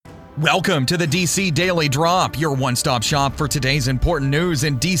Welcome to the DC Daily Drop, your one-stop shop for today's important news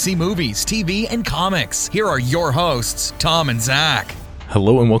in DC movies, TV, and comics. Here are your hosts, Tom and Zach.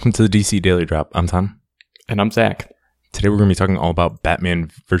 Hello and welcome to the DC Daily Drop. I'm Tom. And I'm Zach. Today we're going to be talking all about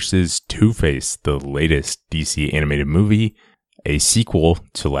Batman vs. Two-Face, the latest DC animated movie, a sequel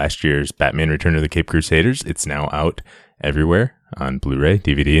to last year's Batman Return of the Caped Crusaders. It's now out everywhere on Blu-ray,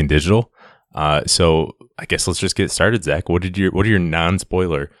 DVD, and digital. So I guess let's just get started, Zach. What are your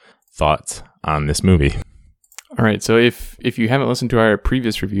non-spoiler thoughts on this movie? All right, so if you haven't listened to our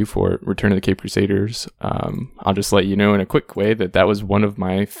previous review for Return of the Caped Crusaders, I'll just let you know in a quick way that was one of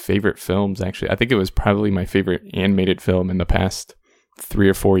my favorite films, actually. I think it was probably my favorite animated film in the past 3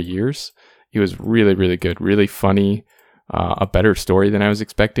 or 4 years. It was really, really good, really funny, a better story than I was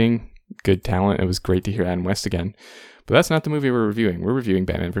expecting, good talent. It was great to hear Adam West again. But that's not the movie we're reviewing. We're reviewing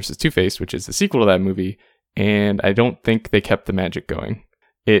Batman vs. Two-Face, which is the sequel to that movie, and I don't think they kept the magic going.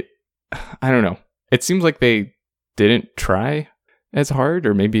 I don't know. It seems like they didn't try as hard,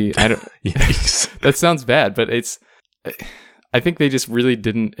 or maybe I don't. Yikes. That sounds bad, but I think they just really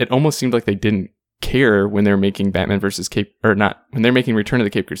didn't. It almost seemed like they didn't care when they're making Batman versus when they're making Return of the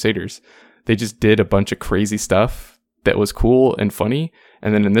Caped Crusaders. They just did a bunch of crazy stuff that was cool and funny,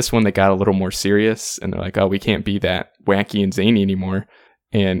 and then in this one they got a little more serious, and they're like, "Oh, we can't be that wacky and zany anymore,"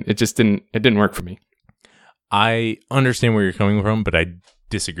 and it just didn't. It didn't work for me. I understand where you're coming from, but I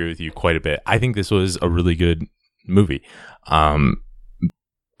disagree with you quite a bit. I think this was a really good movie. I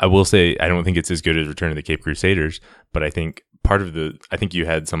will say I don't think it's as good as Return of the Caped Crusaders, but I think I think you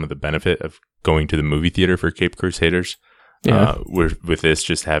had some of the benefit of going to the movie theater for Caped Crusaders. Yeah. With this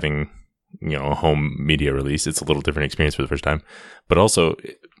just having, a home media release, it's a little different experience for the first time. But also,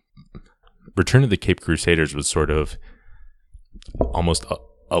 Return of the Caped Crusaders was sort of almost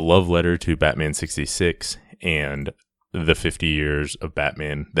a love letter to Batman 66 and the 50 years of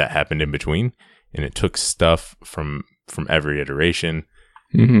Batman that happened in between, and it took stuff from every iteration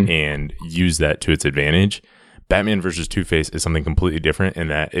and used that to its advantage. Batman versus Two-Face is something completely different in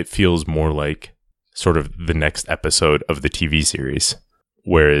that it feels more like sort of the next episode of the TV series,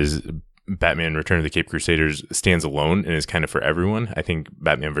 whereas Batman Return of the Caped Crusaders stands alone and is kind of for everyone. I think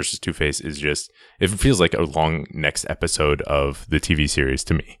Batman versus Two-Face it feels like a long next episode of the TV series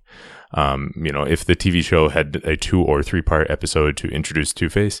to me. If the TV show had a 2 or 3 part episode to introduce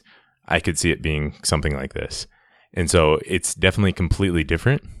Two-Face, I could see it being something like this. And so it's definitely completely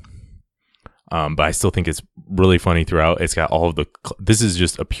different. But I still think it's really funny throughout. It's got all of this is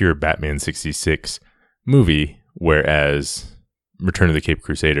just a pure Batman 66 movie, whereas Return of the Caped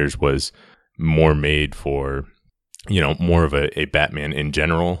Crusaders was more made for, more of a Batman in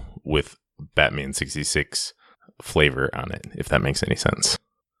general with Batman 66 flavor on it, if that makes any sense.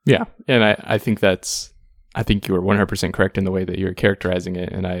 Yeah, and I think you were 100% correct in the way that you're characterizing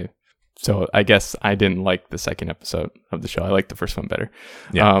it, and so I guess I didn't like the second episode of the show. I liked the first one better.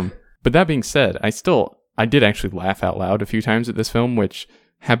 Yeah. But that being said, I did actually laugh out loud a few times at this film, which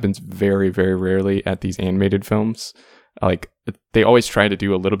happens very, very rarely at these animated films. Like, they always try to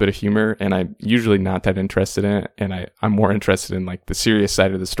do a little bit of humor, and I'm usually not that interested in it, and I'm more interested in like the serious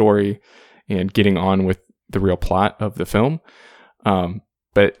side of the story and getting on with the real plot of the film.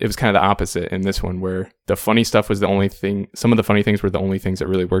 But it was kind of the opposite in this one, where the funny stuff was the only thing. Some of the funny things were the only things that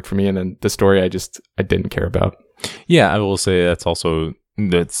really worked for me, and then the story I didn't care about. Yeah, I will say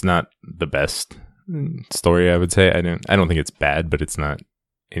that's not the best story. I would say I don't think it's bad, but it's not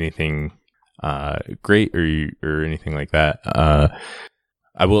anything great or anything like that.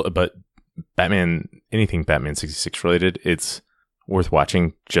 But anything Batman 66 related, it's worth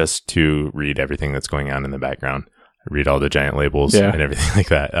watching just to read everything that's going on in the background. Read all the giant labels and everything like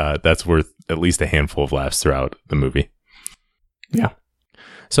that. That's worth at least a handful of laughs throughout the movie. Yeah.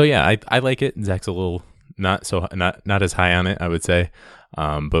 So yeah, I like it. Zach's a little not as high on it, I would say.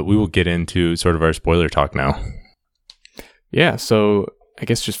 But we will get into sort of our spoiler talk now. Yeah. So I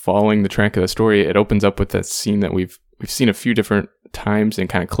guess just following the track of the story, it opens up with that scene that we've seen a few different times in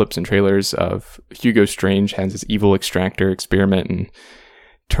kind of clips and trailers of Hugo Strange has this evil extractor experiment and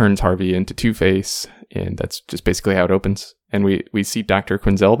turns Harvey into Two-Face, and that's just basically how it opens. And we see Dr.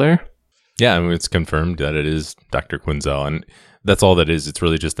 Quinzel there. Yeah, and it's confirmed that it is Dr. Quinzel, and that's all that is. It's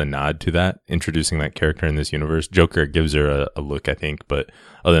really just a nod to that, introducing that character in this universe. Joker gives her a look, I think, but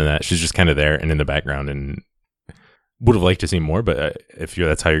other than that, she's just kind of there and in the background, and would have liked to see more, but if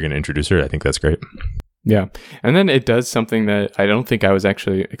that's how you're going to introduce her, I think that's great. Yeah, and then it does something that I don't think I was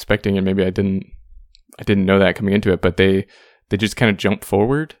actually expecting, and maybe I didn't know that coming into it, but they just kind of jump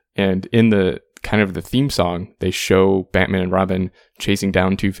forward, and in the kind of the theme song, they show Batman and Robin chasing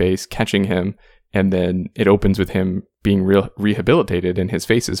down Two-Face, catching him, and then it opens with him being rehabilitated and his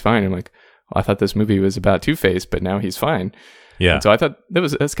face is fine. I'm like, well, I thought this movie was about Two-Face, but now he's fine. Yeah. And so I thought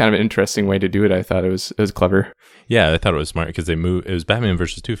that's kind of an interesting way to do it. I thought it was clever. Yeah, I thought it was smart because it was Batman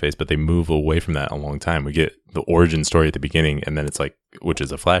versus Two-Face, but they move away from that a long time. We get the origin story at the beginning, and then it's like, which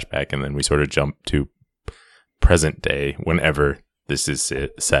is a flashback, and then we sort of jump to present day whenever this is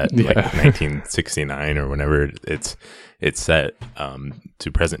set, like 1969 or whenever it's set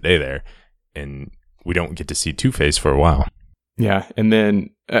to present day there, and we don't get to see Two-Face for a while. Yeah, and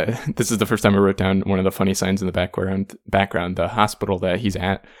then this is the first time I wrote down one of the funny signs in the background. The hospital that he's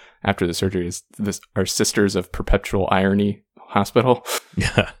at after the surgery is our Sisters of Perpetual Irony Hospital.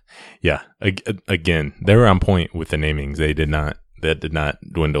 Yeah. Again, they were on point with the namings. That did not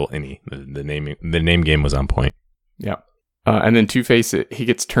dwindle any. The name game was on point. Yeah. And then Two-Face, he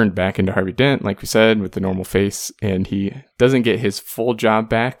gets turned back into Harvey Dent, like we said, with the normal face, and he doesn't get his full job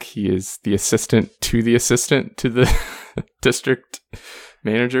back. He is the assistant to the district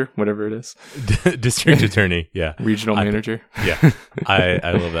manager, whatever it is. District attorney, yeah. Regional manager. Yeah.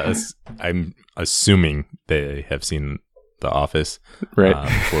 I love that. I'm assuming they have seen The Office right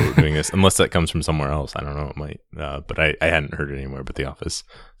before doing this, unless that comes from somewhere else. I don't know. It might, but I hadn't heard it anywhere but The Office,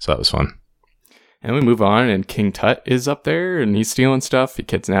 so that was fun. And we move on, and King Tut is up there, and he's stealing stuff. He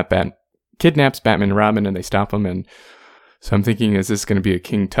kidnaps Batman and Robin, and they stop him. And so I'm thinking, is this going to be a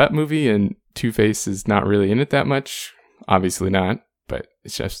King Tut movie? And Two-Face is not really in it that much. Obviously not, but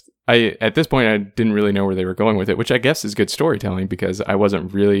it's just, at this point, I didn't really know where they were going with it, which I guess is good storytelling because I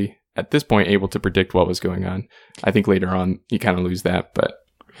wasn't really, at this point, able to predict what was going on. I think later on, you kind of lose that, but.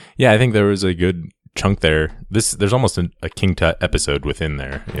 Yeah, I think there was a good chunk there. There's almost a King Tut episode within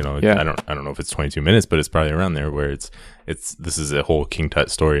there. Yeah. I don't know if it's 22 minutes, but it's probably around there where this is a whole King Tut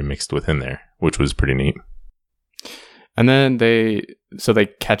story mixed within there, which was pretty neat. And then they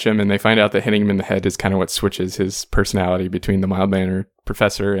catch him and they find out that hitting him in the head is kind of what switches his personality between the mild-mannered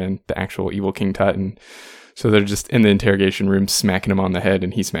professor and the actual evil King Tut. And so they're just in the interrogation room smacking him on the head,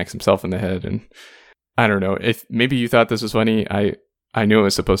 and he smacks himself in the head. And I don't know if maybe you thought this was funny. I knew it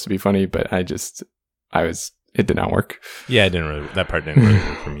was supposed to be funny, but it did not work. Yeah, that part didn't really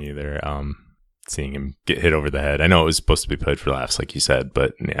work for me either. Seeing him get hit over the head. I know it was supposed to be played for laughs, like you said,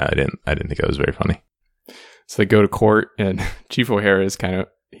 but yeah, I didn't think it was very funny. So they go to court, and Chief O'Hara is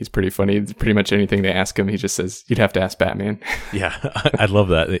he's pretty funny. Pretty much anything they ask him, he just says, "You'd have to ask Batman." Yeah, I love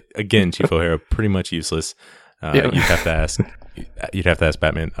that. Again, Chief O'Hara, pretty much useless. You'd have to ask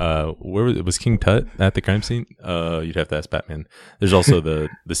Batman. Where was King Tut at the crime scene? You'd have to ask Batman. There's also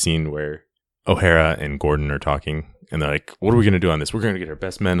the scene where O'Hara and Gordon are talking, and they're like, "What are we going to do on this? We're going to get our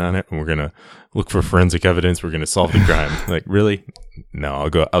best men on it, and we're going to look for forensic evidence. We're going to solve the crime." Like, really? No,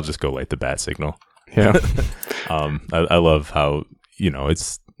 I'll just go light the bat signal. Yeah. I love how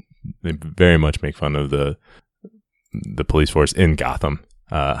they very much make fun of the police force in Gotham,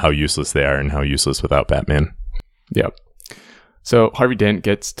 how useless they are and how useless without Batman. Yep. So Harvey Dent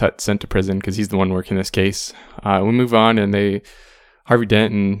gets Tut sent to prison because he's the one working this case. We move on, and Harvey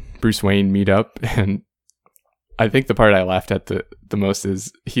Dent and Bruce Wayne meet up, and I think the part I laughed at the most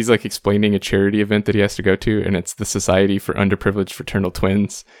is he's like explaining a charity event that he has to go to, and it's the Society for Underprivileged Fraternal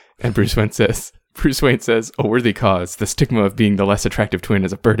Twins, and Bruce Wayne says, "A worthy cause. The stigma of being the less attractive twin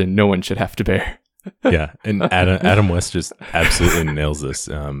is a burden no one should have to bear." Yeah, and Adam West just absolutely nails this.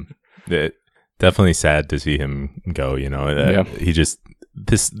 Definitely sad to see him go. He just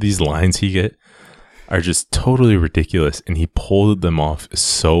these lines he get are just totally ridiculous, and he pulled them off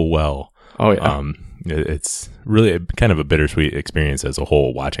so well. Oh yeah. It's really kind of a bittersweet experience as a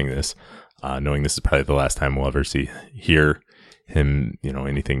whole watching this, knowing this is probably the last time we'll ever hear him,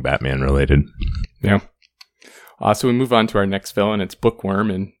 anything Batman related. Yeah. So we move on to our next villain. It's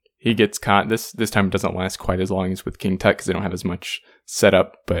Bookworm, and he gets caught. This time it doesn't last quite as long as with King Tut because they don't have as much set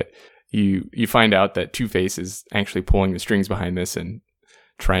up, but you find out that Two-Face is actually pulling the strings behind this and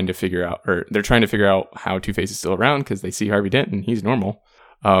they're trying to figure out how Two-Face is still around because they see Harvey Dent and he's normal.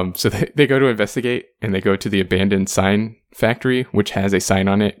 So they go to investigate, and they go to the abandoned sign factory, which has a sign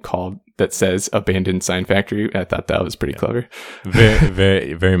on it that says "Abandoned Sign Factory." I thought that was pretty clever. Very,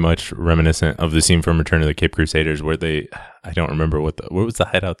 very, very much reminiscent of the scene from Return of the Cape Crusaders, where I don't remember what was the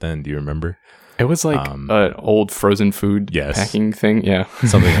hideout then. Do you remember? It was like an old frozen food packing thing. Yeah.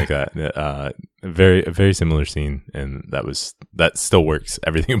 Something like that. A very similar scene. And that still works.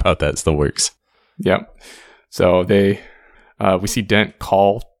 Everything about that still works. Yep. So we see Dent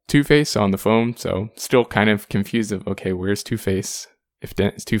call Two-Face on the phone. So still kind of confused of, okay, where's Two-Face? If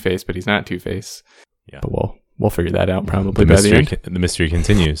Dent is Two-Face, but he's not Two-Face. Yeah. But we'll figure that out probably by the end. The mystery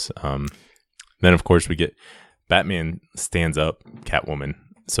continues. Then of course we get Batman stands up, Catwoman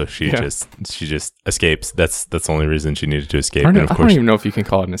So she just escapes. That's the only reason she needed to escape. I don't even know if you can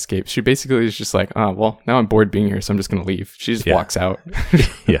call it an escape. She basically is just like, oh, well, now I'm bored being here, so I'm just going to leave. She just walks out.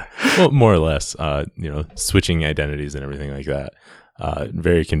 Yeah. Well, more or less, switching identities and everything like that.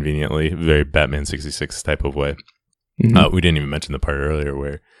 Very conveniently, very Batman 66 type of way. Mm-hmm. We didn't even mention the part earlier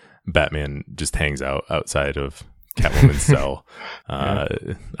where Batman just hangs out outside of Catwoman's cell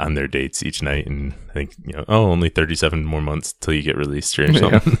on their dates each night, and I think only 37 more months till you get released or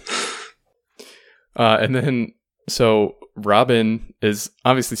something. And then so Robin is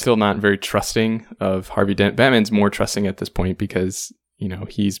obviously still not very trusting of Harvey Dent. Batman's more trusting at this point because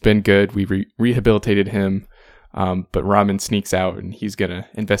he's been good. We rehabilitated him, but Robin sneaks out and he's gonna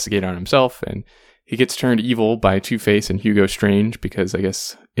investigate on himself, and he gets turned evil by Two-Face and Hugo Strange because I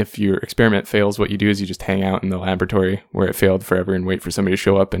guess if your experiment fails, what you do is you just hang out in the laboratory where it failed forever and wait for somebody to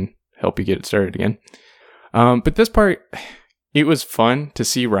show up and help you get it started again. But this part, it was fun to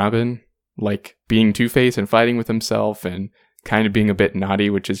see Robin like being Two-Face and fighting with himself and kind of being a bit naughty,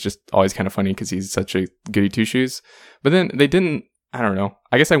 which is just always kind of funny because he's such a goody two-shoes. But then they didn't, I don't know.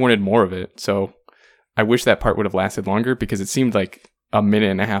 I guess I wanted more of it. So I wish that part would have lasted longer because it seemed like a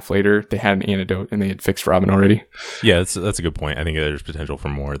minute and a half later, they had an antidote and they had fixed Robin already. Yeah, that's a good point. I think there's potential for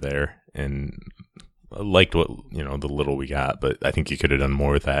more there, and I liked what the little we got, but I think you could have done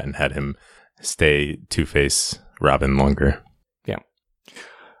more with that and had him stay Two-Face Robin longer.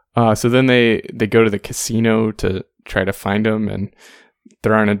 Yeah. So then they go to the casino to try to find him, and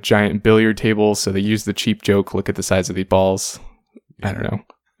they're on a giant billiard table. So they use the cheap joke, look at the size of the balls. I don't know.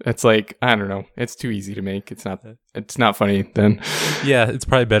 It's like, I don't know. It's too easy to make. It's not funny then. Yeah, it's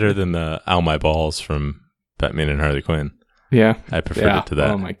probably better than the Ow My Balls from Batman and Harley Quinn. Yeah. I preferred it to that.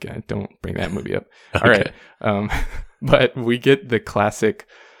 Oh my God. Don't bring that movie up. Okay. All right. But we get the classic,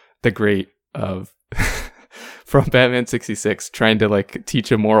 the great of from Batman 66 trying to like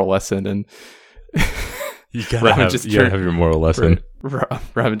teach a moral lesson, and you gotta have your moral lesson.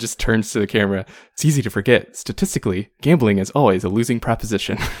 Robin just turns to the camera. It's easy to forget. Statistically, gambling is always a losing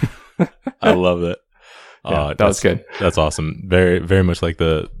proposition. I love it. Yeah, that was good. That's awesome. Very, very much like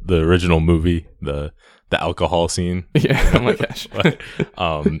the original movie, the alcohol scene. Yeah. Oh my gosh.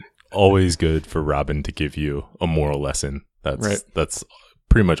 Always good for Robin to give you a moral lesson. That's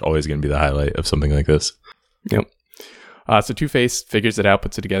pretty much always going to be the highlight of something like this. Yep. So Two-Face figures it out,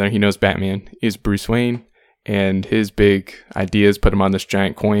 puts it together. He knows Batman is Bruce Wayne. And his big idea is put him on this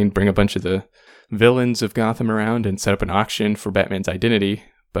giant coin, bring a bunch of the villains of Gotham around, and set up an auction for Batman's identity.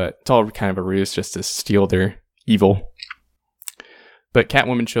 But it's all kind of a ruse just to steal their evil. But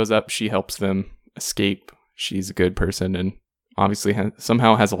Catwoman shows up. She helps them escape. She's a good person and obviously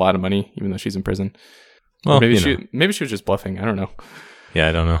somehow has a lot of money, even though she's in prison. Well, maybe she was just bluffing. I don't know. Yeah,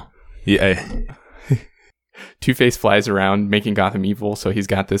 I don't know. Yeah. Two-Face flies around making Gotham evil. So he's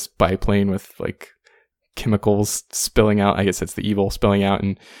got this biplane with like chemicals spilling out. I guess that's the evil spilling out,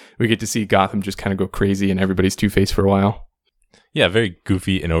 and we get to see Gotham just kind of go crazy and everybody's Two-Face for a while. Yeah, very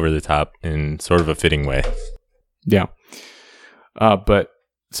goofy and over the top in sort of a fitting way. Yeah. But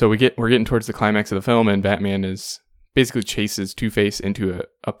so we're getting towards the climax of the film, and Batman is basically chases Two-Face into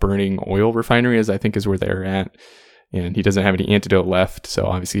a burning oil refinery, as I think is where they're at, and he doesn't have any antidote left, so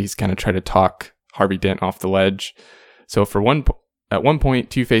obviously he's kind of trying to talk Harvey Dent off the ledge. So at one point,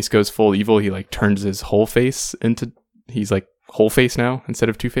 Two-Face goes full evil. He like turns his whole face into, he's like whole face now instead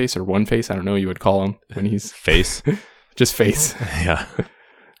of Two-Face, or one face. I don't know what you would call him when he's face. Just face. Yeah.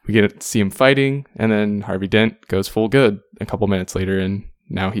 We get to see him fighting, and then Harvey Dent goes full good a couple minutes later, and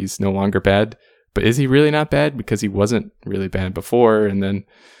now he's no longer bad. But is he really not bad? Because he wasn't really bad before,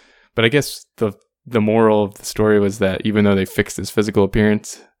 but I guess the moral of the story was that even though they fixed his physical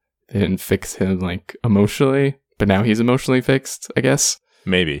appearance, they didn't fix him like emotionally. But now he's emotionally fixed, I guess.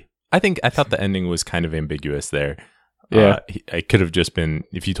 Maybe. I thought the ending was kind of ambiguous there. Yeah. It could have just been,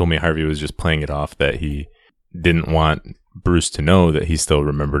 if you told me Harvey was just playing it off that he didn't want Bruce to know that he still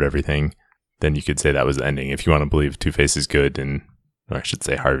remembered everything, then you could say that was the ending. If you want to believe Two-Face is good, or I should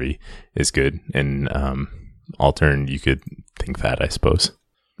say Harvey is good, and Altern, you could think that, I suppose.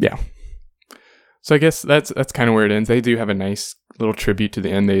 Yeah. So I guess that's kind of where it ends. They do have a nice little tribute to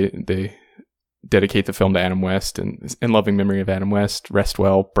the end. They dedicate the film to Adam West, and in loving memory of Adam West. Rest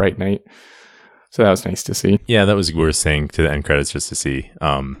well, bright night. So that was nice to see. Yeah, that was worth saying to the end credits just to see.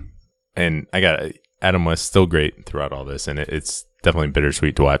 And I got Adam West still great throughout all this, and it's definitely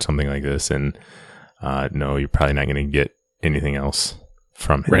bittersweet to watch something like this. And no, you're probably not going to get anything else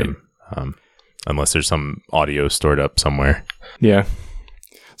from him, right? Unless there's some audio stored up somewhere. Yeah.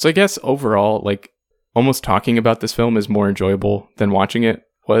 So I guess overall, like almost talking about this film is more enjoyable than watching it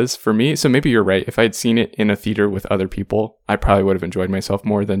was for me. So maybe you're right. If I'd seen it in a theater with other people, I probably would have enjoyed myself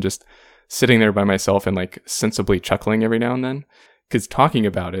more than just sitting there by myself and like sensibly chuckling every now and then. Because talking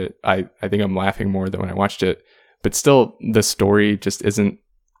about it, I think I'm laughing more than when I watched it. But still, the story just isn't,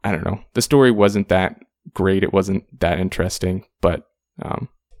 I don't know. The story wasn't that great. It wasn't that interesting. But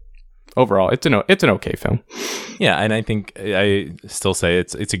overall, it's an okay film. Yeah, and I think I still say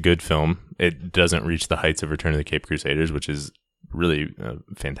it's a good film. It doesn't reach the heights of Return of the Caped Crusaders, which is really a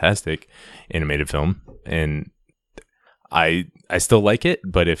fantastic animated film, and I still like it.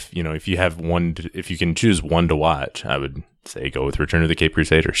 But if you can choose one to watch, I would say go with Return of the Caped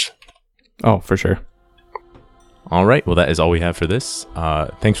Crusaders. Oh, for sure. All right, well, that is all we have for this.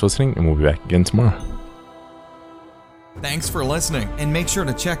 Thanks for listening, and we'll be back again tomorrow. Thanks for listening, and make sure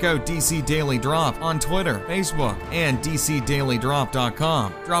to check out DC Daily Drop on Twitter, Facebook, and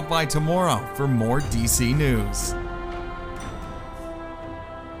DCDailyDrop.com. Drop by tomorrow for more DC news.